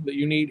green that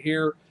you need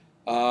here.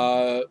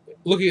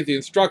 Looking at the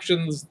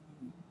instructions,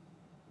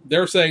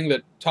 they're saying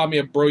that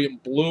Tamiya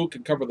Brilliant Blue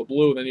can cover the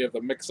blue, and then you have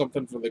to mix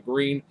something for the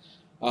green.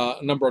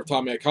 A number of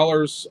Tamiya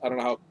colors. I don't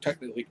know how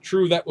technically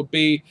true that would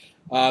be.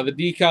 The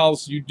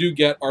decals you do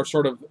get are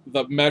sort of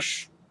the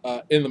mesh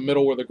in the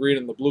middle where the green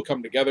and the blue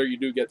come together. You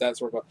do get that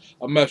sort of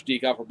a mesh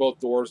decal for both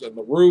doors and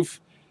the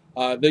roof.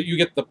 That you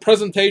get the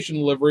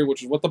presentation livery,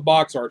 which is what the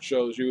box art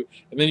shows you,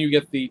 and then you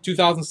get the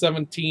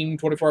 2017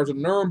 24 Hours of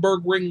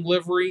Nuremberg Ring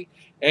livery,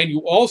 and you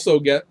also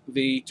get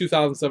the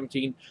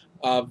 2017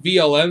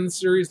 VLN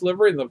series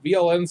livery. And the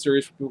VLN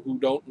series, for people who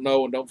don't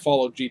know and don't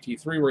follow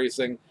GT3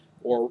 racing,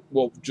 or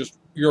well, just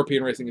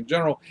European racing in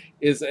general,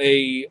 is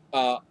a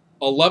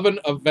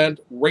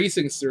 11-event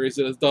racing series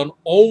that is done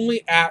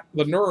only at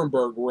the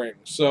Nuremberg Ring.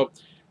 So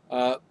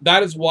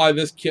that is why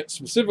this kit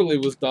specifically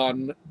was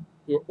done,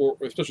 or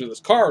especially this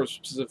car was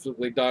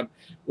specifically done,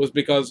 was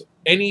because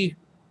any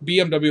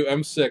BMW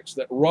M6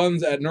 that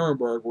runs at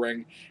Nuremberg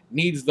Ring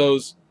needs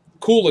those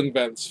cooling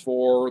vents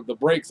for the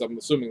brakes. I'm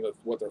assuming that's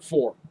what they're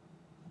for.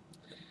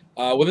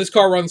 When this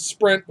car runs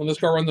sprint, when this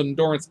car runs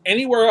endurance,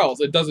 anywhere else,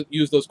 it doesn't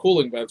use those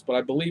cooling vents, but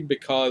I believe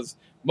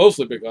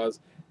mostly because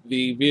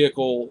the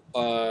vehicle,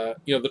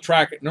 the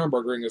track at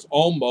Nürburgring is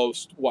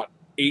almost,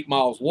 8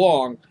 miles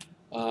long.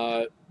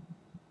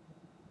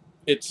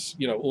 It's,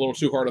 a little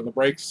too hard on the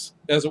brakes,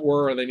 as it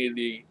were, and they need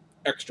the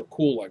extra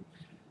cooling.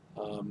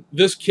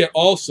 This kit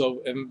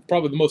also, and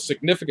probably the most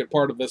significant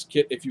part of this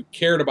kit, if you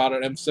cared about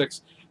an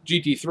M6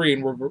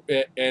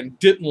 GT3 and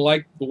didn't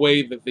like the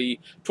way that the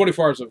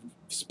 24 Hours of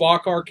Spa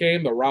car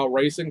came, the RAL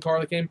Racing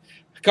car that came,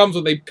 it comes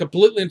with a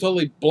completely and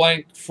totally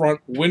blank front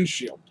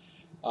windshield.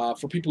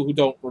 For people who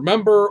don't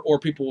remember or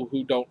people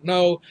who don't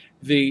know,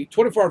 the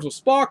 24 Hours of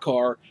Spa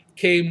car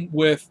came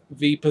with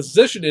the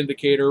position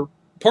indicator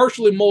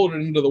partially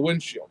molded into the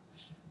windshield.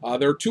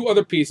 There are two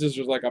other pieces.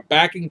 There's like a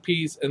backing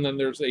piece, and then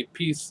there's a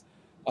piece,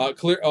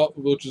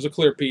 which is a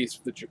clear piece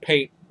that you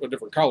paint a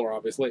different color,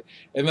 obviously.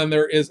 And then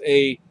there is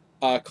a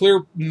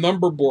clear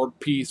number board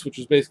piece, which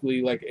is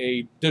basically like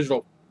a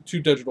two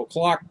digital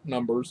clock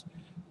numbers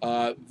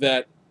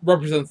that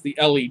represents the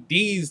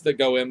LEDs that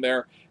go in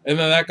there. And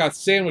then that got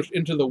sandwiched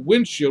into the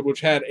windshield,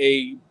 which had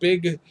a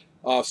big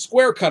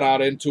square cut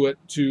out into it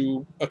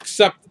to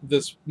accept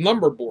this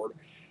number board.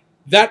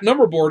 That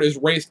number board is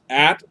raced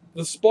at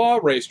the Spa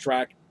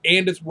racetrack,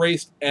 and it's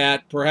raced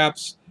at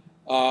perhaps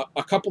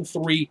a couple,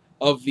 3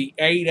 of the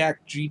ADAC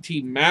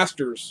GT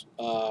Masters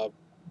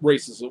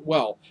races as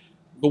well.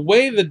 The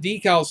way the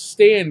decals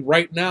stand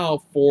right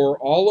now for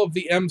all of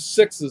the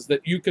M6s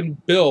that you can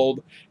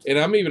build, and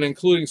I'm even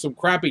including some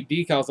crappy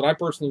decals that I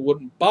personally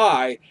wouldn't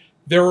buy,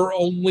 there are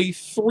only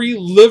 3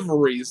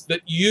 liveries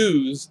that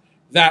use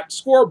that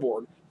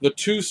scoreboard. The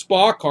 2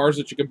 Spa cars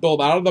that you can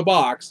build out of the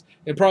box,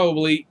 and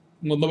probably,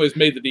 well, nobody's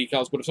made the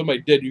decals, but if somebody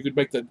did, you could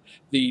make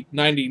the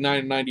 99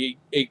 and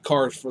 98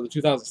 cars for the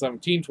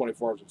 2017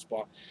 24 Hours of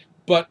Spa.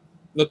 But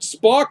the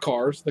Spa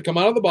cars that come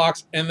out of the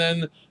box, and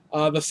then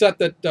the set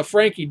that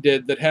Frankie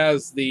did that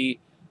has the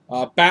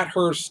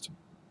Bathurst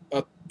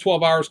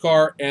 12 Hours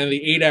car and the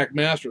ADAC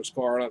Masters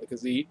car,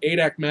 because the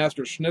ADAC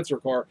Masters Schnitzer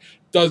car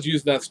does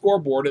use that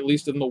scoreboard, at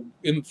least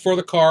for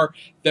the car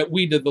that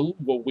we did.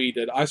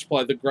 I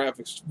supplied the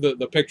graphics,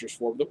 the pictures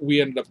for, that we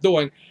ended up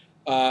doing.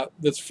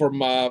 That's from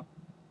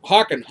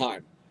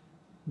Hockenheim.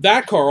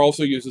 That car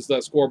also uses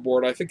that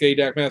scoreboard. I think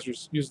ADAC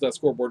Masters uses that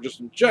scoreboard just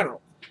in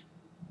general.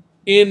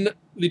 In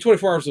the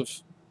 24 Hours of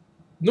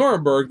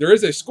Nuremberg, there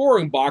is a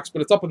scoring box,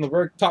 but it's up in the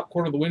very top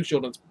corner of the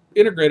windshield, and it's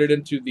integrated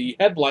into the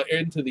headlight,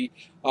 into the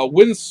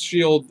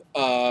windshield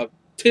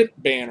tint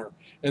banner.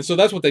 And so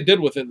that's what they did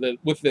with it.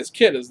 With this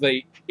kit, is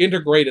they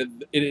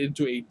integrated it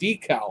into a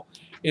decal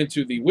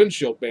into the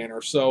windshield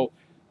banner. So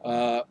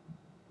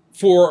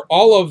for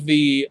all of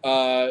the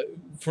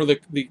for the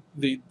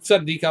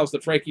set of decals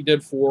that Frankie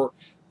did for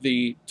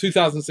the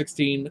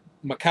 2016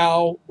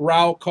 Macau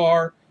RAW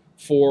car,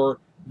 for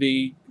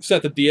the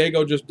set that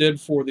Diego just did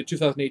for the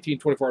 2018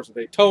 24 Hours of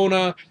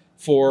Daytona,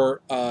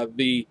 for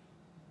the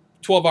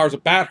 12 Hours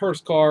of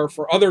Bathurst car,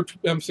 for other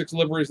M6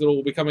 liveries that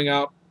will be coming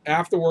out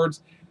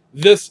afterwards,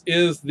 this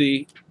is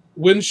the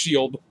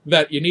windshield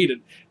that you needed.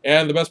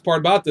 And the best part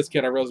about this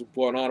kit, I realize I'm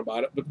going on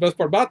about it, but the best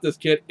part about this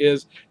kit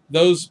is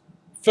those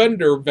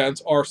fender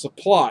vents are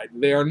supplied.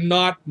 They are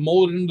not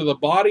molded into the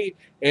body,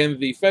 and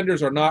the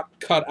fenders are not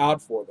cut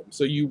out for them.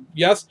 So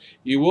yes,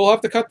 you will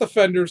have to cut the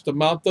fenders to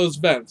mount those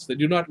vents. They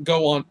do not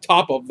go on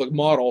top of the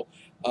model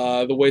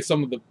the way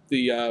some of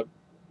the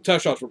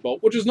test shots were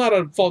built, which is not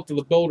a fault to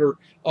the builder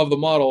of the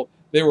model.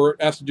 They were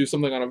asked to do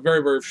something on a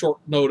very, very short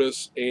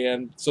notice,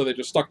 and so they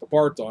just stuck the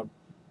parts on.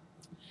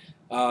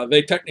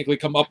 They technically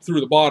come up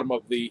through the bottom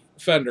of the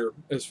fender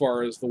as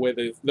far as the way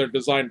they're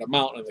designed to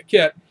mount in the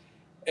kit,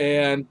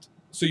 and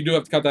so you do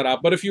have to cut that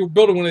out. But if you're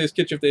building one of these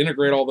kits, you have to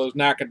integrate all those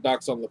NACA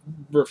ducts on the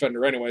rear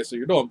fender anyway, so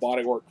you're doing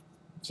body work.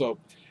 So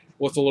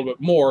what's a little bit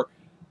more.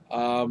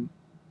 But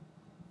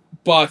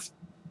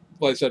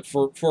like I said,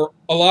 for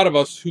a lot of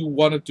us who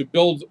wanted to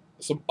build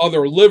some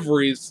other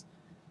liveries,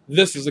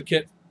 this is a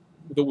kit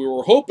that we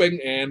were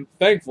hoping, and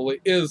thankfully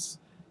is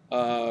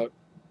the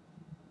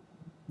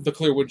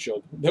clear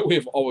windshield that we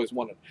have always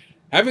wanted.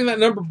 Having that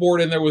number board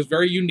in there was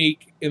very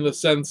unique in the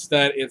sense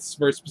that it's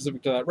very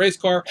specific to that race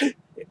car.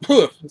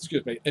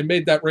 Excuse me. It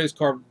made that race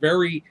car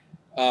very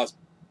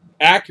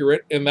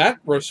accurate in that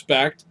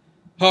respect.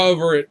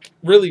 However, it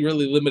really,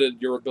 really limited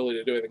your ability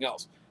to do anything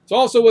else. So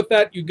also with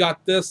that, you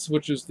got this,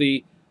 which is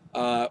the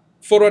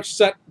photo etch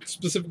set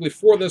specifically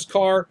for this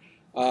car.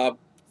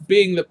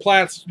 Being that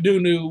Platts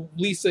new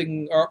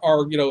leasing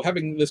are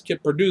having this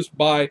kit produced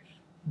by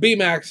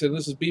BMAX, and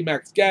this is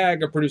BMAX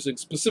GAG, are producing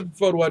specific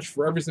photo etch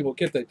for every single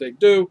kit that they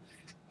do.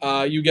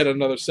 You get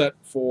another set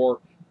for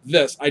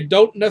this. I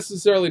don't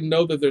necessarily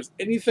know that there's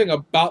anything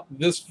about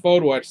this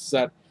photo etch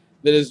set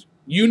that is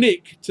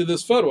unique to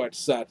this photo etch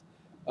set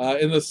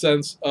in the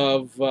sense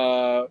of,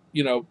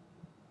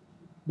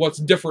 what's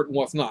different and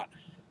what's not.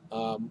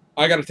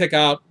 I got to take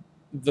out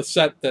the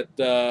set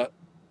that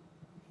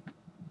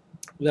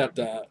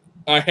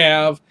I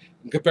have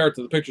and compare it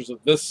to the pictures of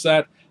this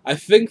set. I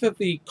think that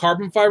the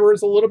carbon fiber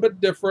is a little bit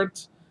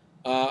different.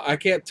 I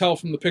can't tell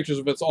from the pictures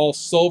if it's all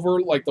silver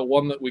like the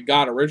one that we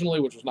got originally,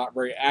 which was not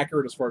very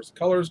accurate as far as the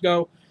colors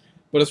go.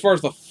 But as far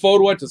as the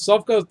photo etch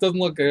itself goes, it doesn't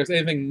look like there's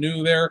anything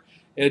new there.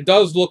 And it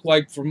does look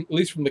like, at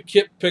least from the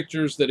kit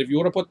pictures, that if you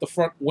want to put the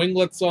front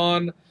winglets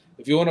on,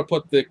 if you want to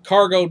put the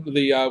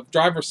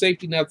driver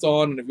safety nets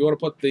on, and if you want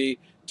to put the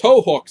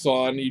tow hooks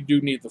on, you do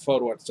need the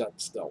photo etch set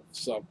still.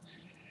 So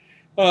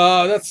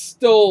that's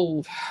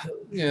still,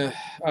 yeah,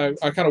 I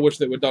kind of wish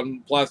they would have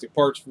done plastic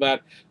parts for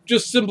that,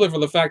 just simply for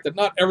the fact that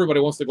not everybody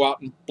wants to go out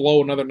and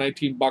blow another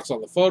 $19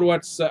 on the photo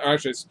etch set. Or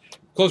actually, it's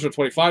closer to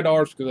 $25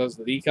 because it has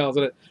the decals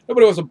in it.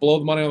 Nobody wants to blow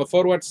the money on the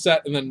photo etch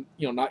set and then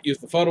not use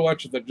the photo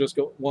etch. They just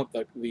want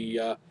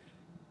the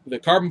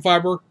carbon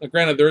fiber. Now,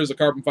 granted, there is a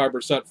carbon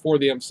fiber set for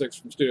the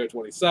M6 from Studio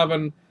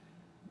 27,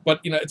 but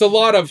it's a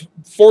lot of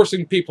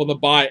forcing people to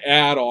buy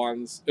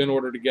add-ons in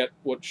order to get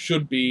what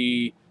should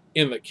be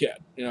in the kit.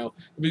 It'd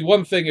be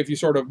one thing if you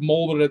sort of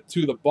molded it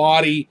to the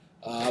body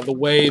the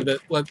way that,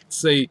 let's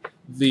say,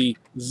 the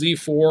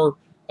Z4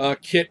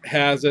 kit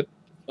has it.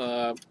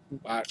 I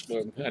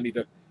need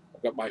to,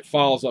 I've got my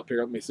files up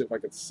here. Let me see if I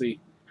can see.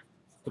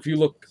 If you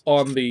look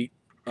on the,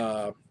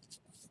 right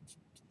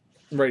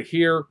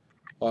here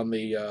on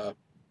the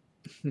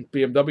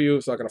BMW,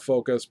 it's not going to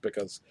focus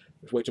because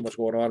there's way too much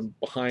going on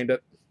behind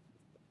it.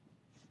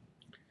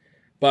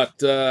 But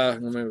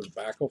maybe the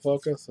back will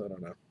focus. I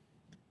don't know.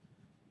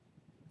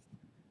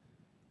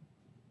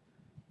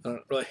 I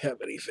don't really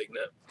have anything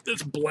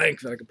that's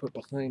blank that I can put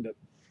behind it.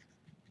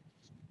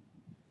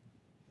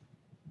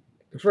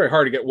 It's very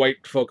hard to get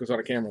white to focus on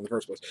a camera in the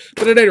first place.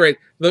 But at any rate,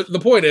 the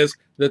point is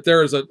that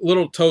there is a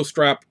little toe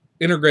strap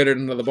integrated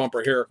into the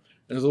bumper here,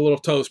 and there's a little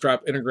toe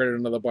strap integrated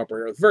into the bumper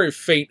here. It's very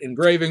faint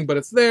engraving, but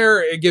it's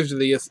there. It gives you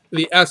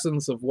the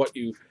essence of what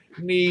you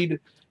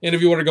need. And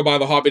if you want to go buy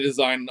the Hobby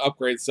Design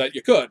upgrade set,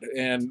 you could,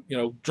 and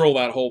drill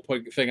that whole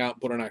thing out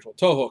and put an actual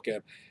tow hook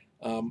in.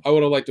 I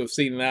would have liked to have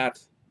seen that,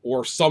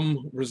 or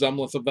some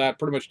resemblance of that.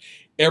 Pretty much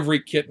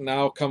every kit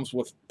now comes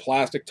with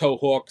plastic tow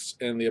hooks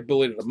and the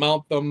ability to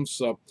mount them.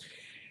 So,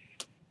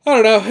 I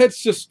don't know.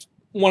 It's just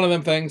one of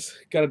them things.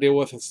 Got to deal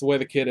with. It's the way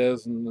the kit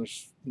is, and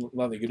there's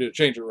nothing you can do to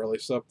change it, really.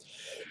 So,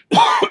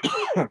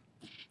 it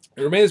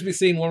remains to be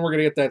seen when we're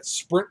going to get that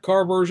sprint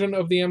car version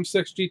of the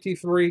M6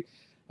 GT3.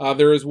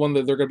 There is one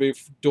that they're going to be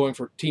doing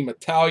for Team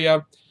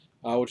Italia,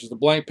 which is the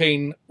blank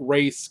pane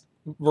race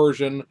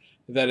version.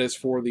 that is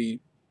for the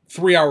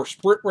 3-hour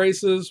sprint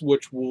races,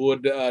 which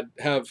would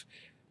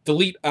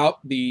delete out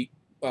the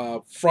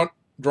front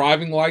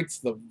driving lights,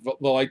 the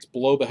lights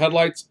below the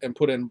headlights, and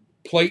put in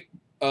plate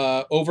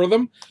over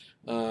them.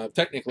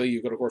 Technically,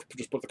 you could, of course,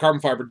 just put the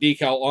carbon fiber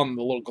decal on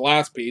the little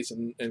glass piece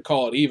and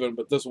call it even,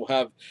 but this will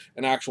have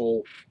an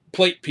actual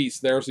plate piece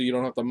there, so you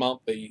don't have to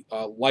mount the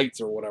lights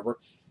or whatever.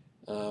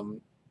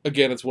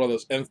 Again, it's one of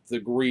those nth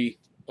degree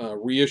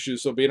reissues,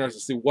 so it'll be interesting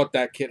to see what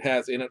that kit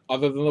has in it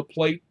other than the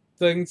plate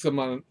things.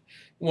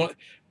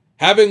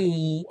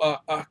 Having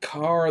a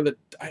car that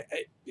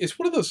it's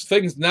one of those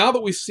things. Now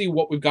that we see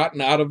what we've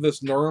gotten out of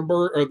this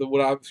Nuremberg, or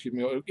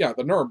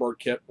the Nuremberg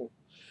kit,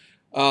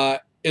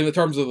 in the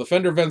terms of the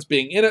fender vents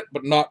being in it,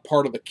 but not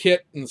part of the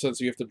kit, in the sense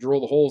you have to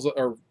drill the holes,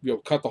 or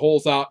cut the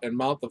holes out and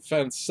mount the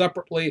fence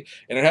separately,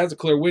 and it has a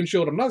clear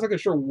windshield. I'm not exactly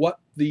sure what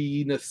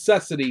the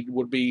necessity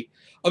would be,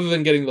 other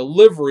than getting the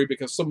livery,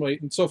 because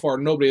so far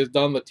nobody has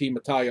done the Team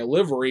Italia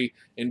livery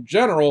in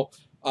general,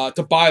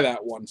 to buy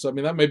that one. So, I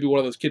mean, that may be one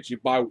of those kits you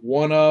buy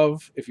one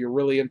of if you're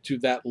really into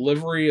that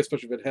livery,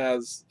 especially if it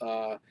has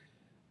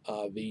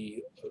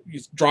the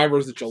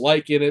drivers that you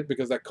like in it,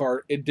 because that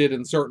car, it did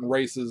in certain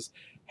races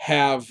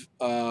have,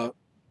 I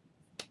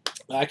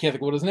can't think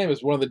of what his name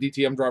is, one of the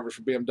DTM drivers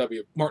for BMW,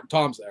 Martin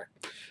Toms there.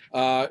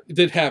 It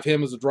did have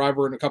him as a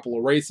driver in a couple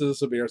of races,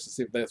 so it'll be interesting to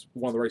see if that's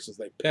one of the races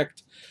they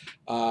picked.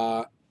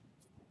 And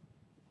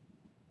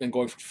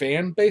going for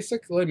fan,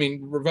 basically. I mean,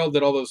 Revell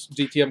did all those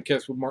DTM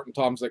kits with Martin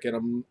Tomczyk in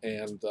them,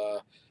 and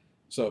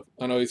so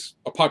I know he's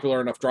a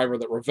popular enough driver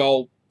that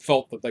Revell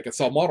felt that they could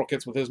sell model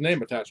kits with his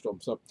name attached to them.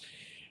 So,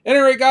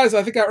 anyway, guys,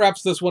 I think that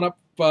wraps this one up.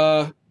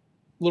 A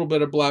little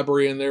bit of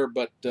blabbery in there,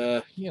 but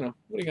you know,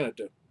 what are you gonna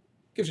do?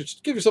 Give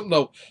you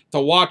something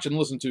to watch and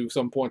listen to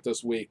some point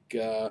this week.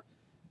 I'm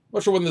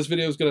not sure when this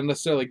video is going to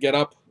necessarily get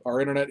up. Our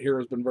internet here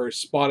has been very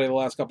spotty the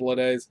last couple of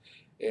days,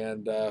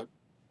 and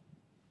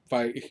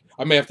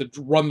I may have to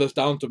run this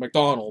down to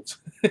McDonald's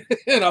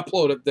and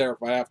upload it there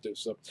if I have to.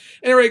 So,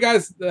 anyway,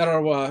 guys,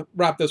 that'll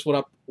wrap this one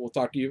up. We'll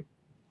talk to you.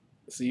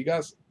 See you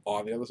guys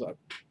on the other side.